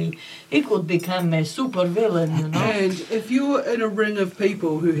angry. He could become a super villain, you know. And if you're in a ring of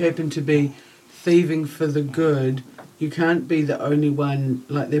people who happen to be thieving for the good, you can't be the only one.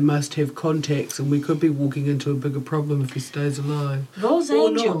 Like, they must have contacts, and we could be walking into a bigger problem if he stays alive. Those Or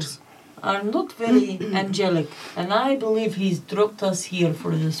angels are not very angelic, and I believe he's dropped us here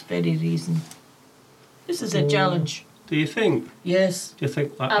for this very reason. This is a challenge. do you think? Yes. Do you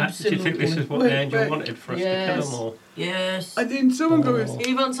think like that? Do you think this is what Wait, the angel wait. wanted for us to Yes. kill him? Or Yes. And then someone goes,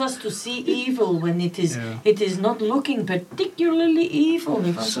 He wants us to see evil when it is Yeah. it is not looking particularly evil.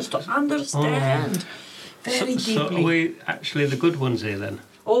 He wants us to understand very so deeply. are we actually the good ones here then?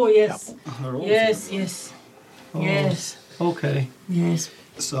 Oh yes. They're all Yes, yes. Oh. Yes. Okay. Yes.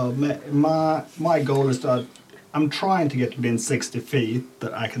 So my goal is that I'm trying to get within 60 feet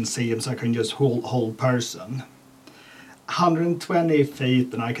that I can see him, so I can just hold person. 120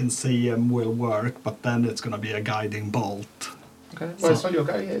 feet and I can see him will work, but then it's going to be a guiding bolt. Okay. Well, it's not your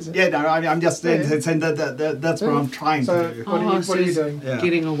go yet, is it? Yeah, no, I'm just Yeah. saying that's what I'm trying So to do. what are so you he's doing? Yeah.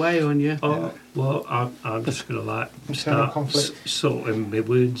 getting away on you. Oh, well, I'm just going to like Internal start conflict. sorting my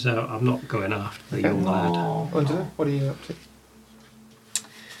wounds out. I'm not going after the young lad. What are you up to?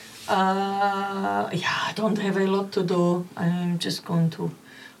 Yeah, I don't have a lot to do. I'm just going to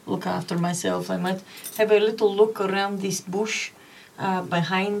look after myself. I might have a little look around this bush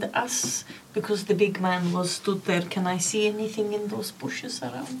behind us because the big man was stood there. Can I see anything in those bushes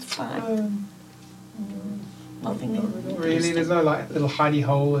around? Fine. Nothing. Not really. There's no like little hidey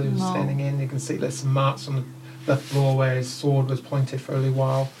hole he was No. standing in. You can see there's some marks on the floor where his sword was pointed for a little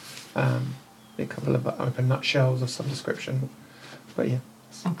while. A couple of open nutshells of some description. But yeah,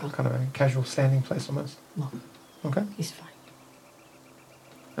 it's Okay. kind of a casual standing place almost. No. Okay. He's fine.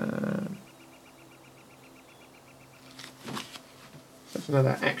 That's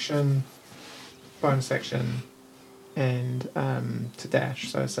another action, bonus action, and to dash.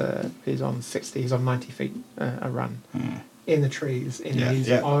 So he's on 60. He's on 90 feet a run in the trees in Yeah, his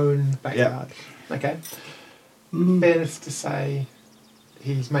yeah. own backyard. Okay. Fairness to say,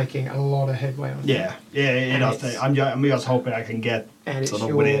 he's making a lot of headway on you. Yeah, And that's it's- it. I'm just hoping I can get And it's sort of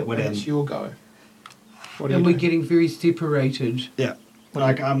your within. and it's your go. What are And you we're doing? getting very separated. Yeah,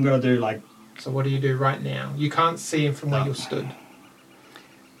 like I'm gonna do like. So what do you do right now? You can't see him from where No. you're stood.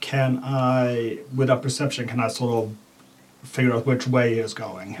 Can I, with a perception, can I sort of figure out which way he's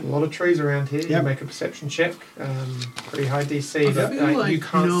going? A lot of trees around here. You Yep. make a perception check. Pretty high DC, I but feel you like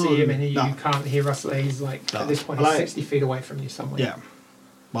can't no. see him, and you No. can't hear us. He's like No. at this point, Well, he's I- 60 feet away from you somewhere. Yeah.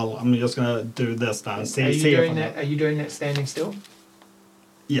 Well, I'm just gonna do this now and see. Are you see if doing I that? Are you doing that standing still?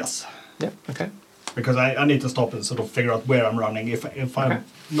 Yes, Yep. Okay. because I need to stop and sort of figure out where I'm running. If I Okay.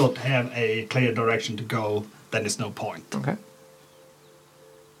 not have a clear direction to go, then it's no point. Okay.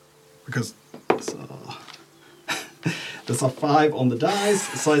 Because there's a 5 on the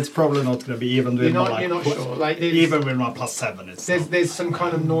dice, so it's probably not going to be even with You're my not. like, You're not sure. Like even with my +7. It's there's some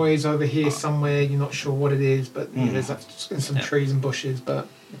kind of noise over here somewhere. You're not sure what it is, but you know, there's like, some Yeah. trees and bushes. But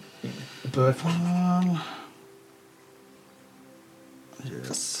the bird.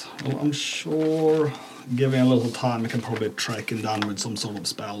 Yes. Well, I'm sure giving a little time, I can probably track him down with some sort of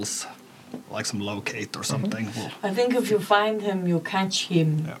spells, like some locate or something. Well, I think if you find him, you catch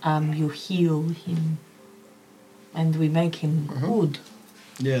him, you heal him, and we make him good.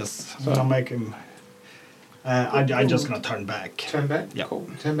 yes. So- So I'll make him. I'm just gonna turn back. Turn back. Yep. Cool.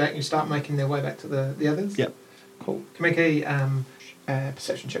 Turn back. And you start making their way back to the others. Yep. Cool. Can make a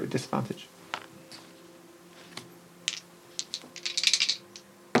perception check with disadvantage.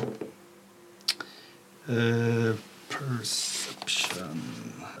 Perception.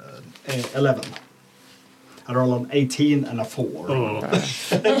 11. I roll an 18 and a 4. Oh,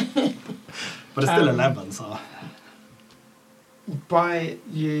 But it's still 11, so. By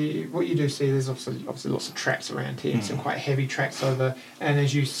you, what you do see, there's obviously lots of tracks around here, some quite heavy tracks over, and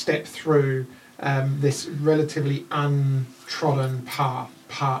as you step through, this relatively untrodden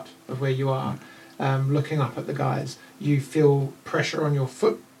part of where you are, looking up at the guys. You feel pressure on your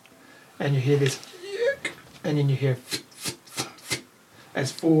foot, and you hear this, and then you hear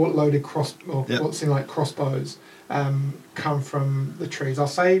as 4 loaded what seem like crossbows come from the trees. I'll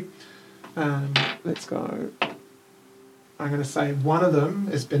say, let's go. I'm going to say one of them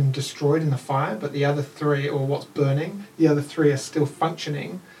has been destroyed in the fire, but the other 3, or what's burning, the other 3 are still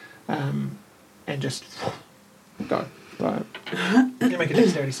functioning, and just go. Right. Can you make a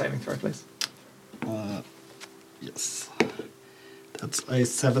dexterity saving throw, please? Yes. That's a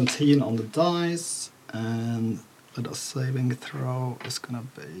 17 on the dice, and the saving throw is going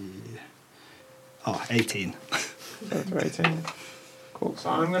to be 18. That's 18. Cool. So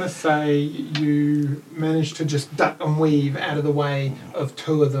I'm going to say you managed to just duck and weave out of the way of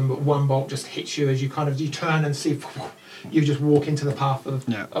 2 of them, but one bolt just hits you as you you turn and see you just walk into the path of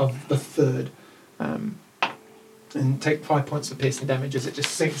the 3rd, and take 5 points of piercing damage as it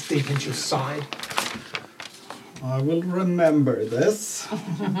just sinks deep into your side. I will remember this.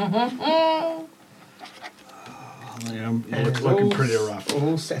 It's looking pretty rough.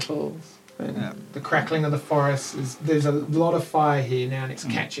 All settles. And the crackling of the forest there's a lot of fire here now, and it's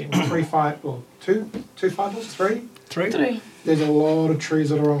catching 2 fireballs, 3. 3. There's a lot of trees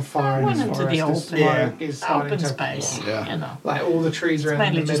that are on fire in this Into forest. the The smoke is starting open to space. Yeah. You know. like all the trees It's around the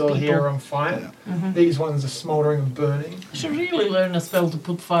mainly just middle here people. are on fire. Mhm. These ones are smouldering and burning. I should really learn a spell to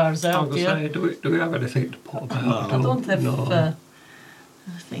put fires I was out going here. to say, do we have anything to put about? I don't have No. a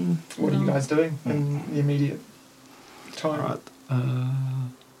thing. What are you no. guys doing in the immediate time? Right.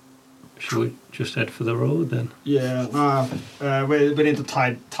 Should we just head for the road then? Yeah, we need to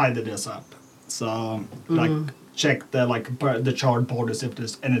tidy this up. So, check the charred borders if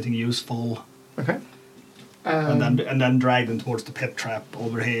there's anything useful, Okay. and then drag them towards the pit trap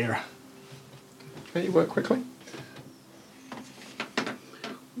over here. Can you work quickly?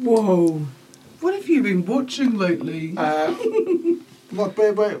 Whoa. What have you been watching lately? But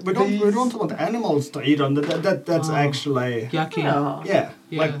we don't want animals to eat them. That's actually Yucky. Yeah.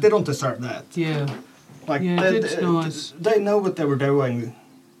 like they don't deserve that. Yeah. Like Yeah, that's nice. they know what they were doing.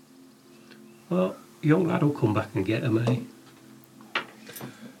 Well, young lad will come back and get him, eh?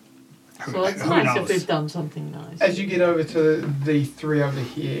 So it's Who nice knows? if they've done something nice. As you get over to the 3 over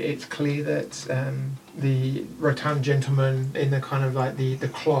here, it's clear that the rotund gentleman in the kind of like the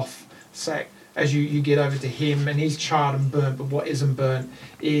cloth sack, as you get over to him, and he's charred and burnt, but what isn't burnt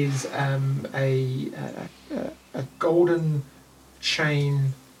is a golden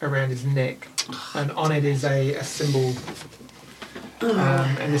chain around his neck, and on it is a symbol.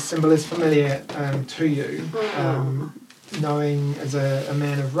 And this symbol is familiar to you, knowing as a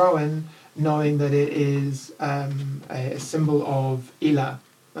man of Rowan, knowing that it is a symbol of Ila,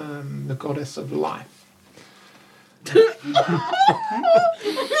 the goddess of life.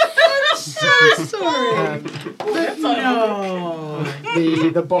 Sorry. No.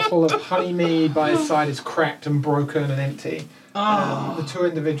 The bottle of honey mead by his side is cracked and broken and empty. The 2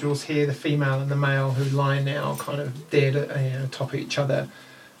 individuals here, the female and the male, who lie now kind of dead atop each other.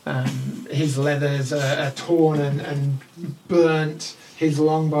 His leathers are torn and burnt. His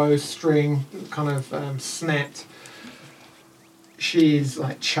longbow string kind of snapped. She's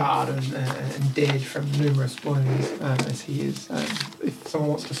like charred and dead from numerous wounds, as he is. If someone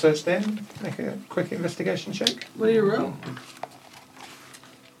wants to search them, make a quick investigation check. What do you roll?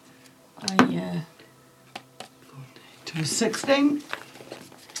 I 16.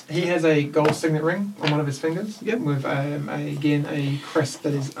 He has a gold signet ring on one of his fingers, Yep. with again a crest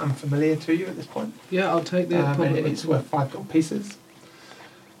that is unfamiliar to you at this point. Yeah, I'll take that. And it's worth 5 gold pieces.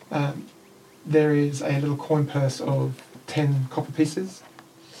 There is a little coin purse of 10 copper pieces.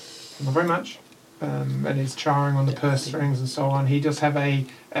 Not very much. And he's charring on the purse strings and so on. He does have an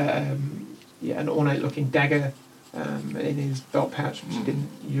ornate looking dagger in his belt pouch, which he didn't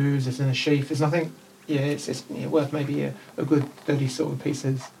use. It's in a sheath. There's nothing. It's worth maybe a good 30 silver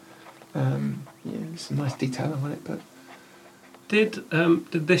pieces. Some nice detailing on it, but Did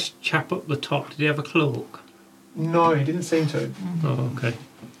this chap up the top, did he have a cloak? no, he didn't seem to. Oh, okay.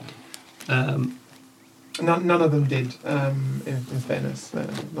 None of them did. In fairness,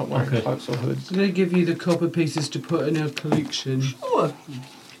 not wearing Okay. cloaks or hoods. I'm going to give you the copper pieces to put in our collection.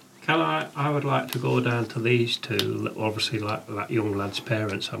 I would like to go down to these 2, obviously like that young lad's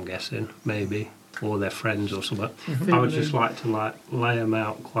parents, I'm guessing, maybe, or their friends or something. I would just like to lay them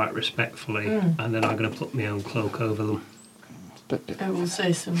out quite respectfully, and then I'm going to put my own cloak over them. I will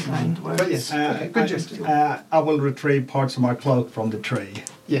say some kind words. But yes, okay, good gesture. I will retrieve parts of my cloak from the tree.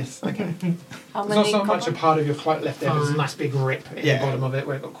 Yes, okay. How There's not many so much a copper? part of your cloak left there. There's a Fine. nice big rip in Yeah. the bottom of it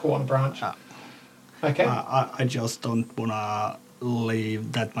where it got caught on a branch. Okay. I just don't want to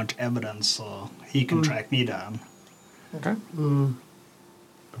leave that much evidence so he can track me down. Okay.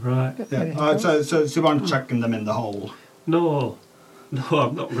 Right. Yeah. So you want checking them in the hole? No,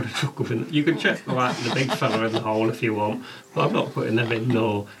 I'm not going to chuck them in. You can check like the big fella in the hole if you want, but I'm not putting them in.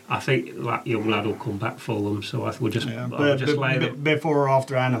 No, I think that young lad will come back for them, so we'll just, Yeah. I'll just lay them. Before or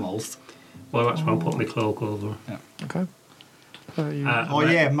after animals? Well, that's when I put my cloak over. Okay.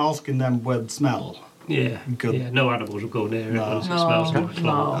 Masking them with smell. Yeah, Good. Yeah, no animals will go near it No. once it No, smells like no.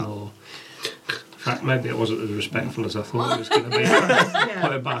 cloak. No. In fact, maybe it wasn't as respectful as I thought it was going to be.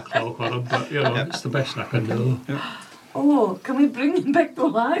 Putting my cloak on them, but you know, it's the best I can do. Oh, can we bring him back to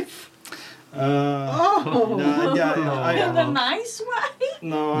life? In a nice way?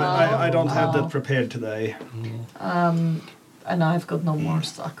 No, I don't have that prepared today. And I've got no more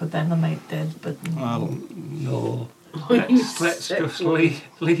stuff. I could animate that, but No. Let's just leave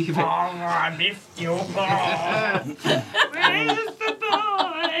it.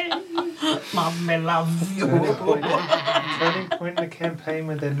 Mommy love you. Turning point in the campaign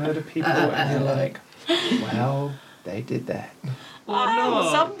when they murder people, and you're like, well, they did that.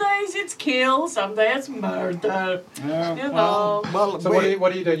 Some days it's kill, some days it's murder. You know. Well, So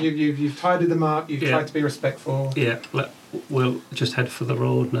what do you do? You've tidied them up. You've tried to be respectful. Yeah, we'll just head for the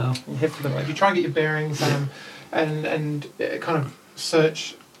road now. You head for the road. You try and get your bearings and kind of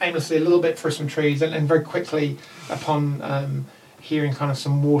search aimlessly a little bit through some trees, and very quickly, upon hearing kind of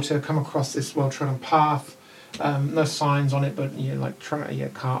some water, come across this well-trodden path. No signs on it, but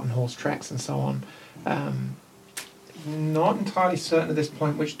cart and horse tracks and so on. Not entirely certain at this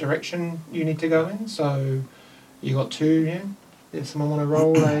point which direction you need to go in. So you got two. Yeah. Does someone want to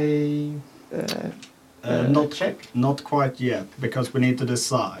roll a check? Not quite yet, because we need to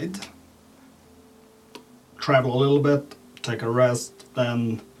decide. Travel a little bit, take a rest,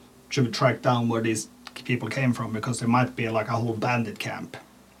 then should we track down where these people came from, because there might be like a whole bandit camp.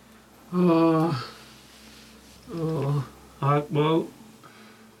 Well,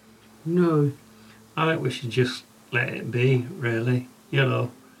 No. I think we should just let it be, really. You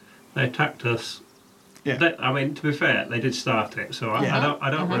know, they attacked us. Yeah. I mean, to be fair, they did start it, so I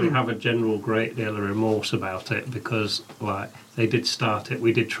don't really have a general great deal of remorse about it, because, like, they did start it.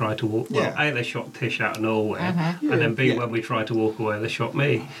 We did try to walk. Well, A, they shot Tish out of nowhere, and then B, when we tried to walk away, they shot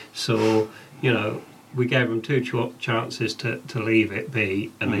me. So, you know, we gave them two chances to leave it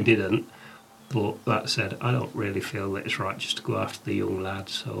be, and they didn't. But that said, I don't really feel that it's right just to go after the young lad.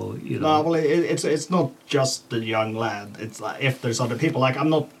 So you know. No, well, it's not just the young lad. It's like if there's other people. Like I'm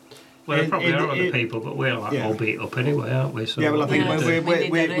not. Well, there probably are other people, but we're like all beat up anyway, aren't we? So Yeah, well, I think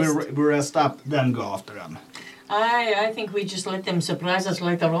we rest up, then go after them. I think we just let them surprise us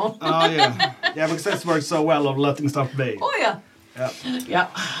later on. Oh yeah, yeah, because this works so well of letting stuff be. Oh yeah. Yeah.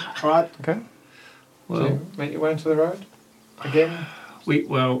 All right. Okay. Well, So you make your way into the road again. we're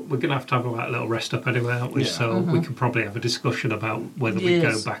going to have like, a little rest up anyway, aren't we? Yeah. So we can probably have a discussion about whether we go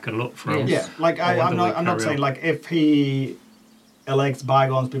Yes. back and look for him. Yeah, like I'm not saying like if he elects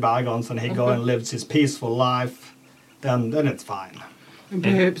bygones be bygones and he go and lives his peaceful life, then it's fine. And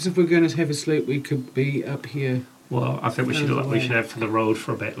perhaps if we're going to have a sleep, we could be up here. Well, I think we should head for the road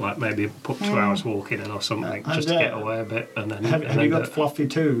for a bit, like maybe put 2 hours walking in or something, just to get away a bit, and then. Have you got Fluffy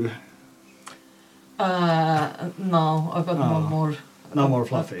too? No, I've got more. No more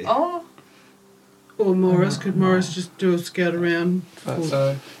Fluffy. Oh. Or Morris. Could Morris just do a scout around?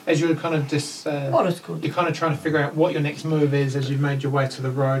 So as you're kind of Morris could. you're kind of trying to figure out what your next move is as you've made your way to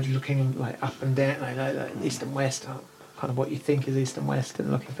the road. You're looking like up and down, like east and west, kind of what you think is east and west, and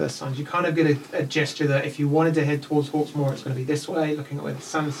looking for the signs. You kind of get a gesture that if you wanted to head towards Hawksmoor, it's going to be this way, looking at where the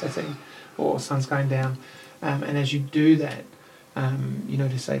sun's setting or sun's going down. And as you do that, you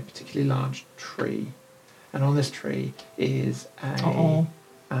notice a particularly large tree, and on this tree is a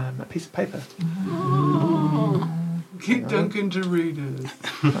piece of paper. Get Duncan to read it.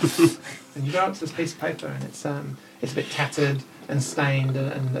 And you go up to this piece of paper, and it's a bit tattered and stained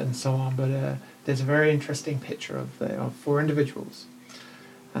and so on, but there's a very interesting picture of 4 individuals,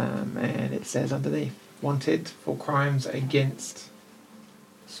 and it says underneath, wanted for crimes against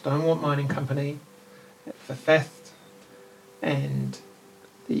Stonewall Mining Company, for theft and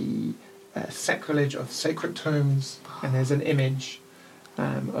the sacrilege of sacred tombs, and there's an image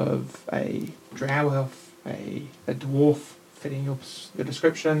of a drow elf, a dwarf fitting your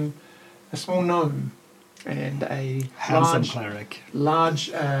description, a small gnome, and a Handsome cleric.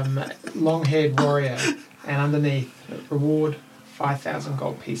 large long-haired warrior, and underneath, reward 5,000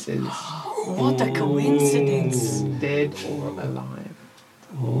 gold pieces, What a coincidence. dead or alive.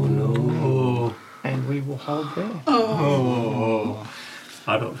 Oh no! And we will hold there. Oh.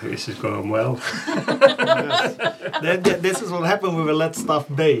 I don't think this is going well. This is what happened when we let stuff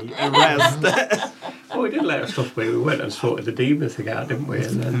be and rest. Well, we did let stuff be. We went and sorted the demon thing out, didn't we?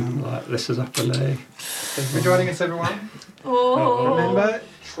 And then, like, this is up and Thank you for joining us, everyone. Oh. Remember,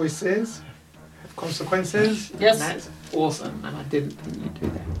 choices have consequences. Yes. And that's awesome, and I didn't think you'd do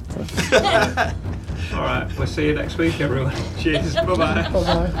that. All right, we'll see you next week, everyone. Cheers. Bye-bye.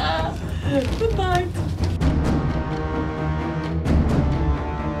 Bye-bye. Good night.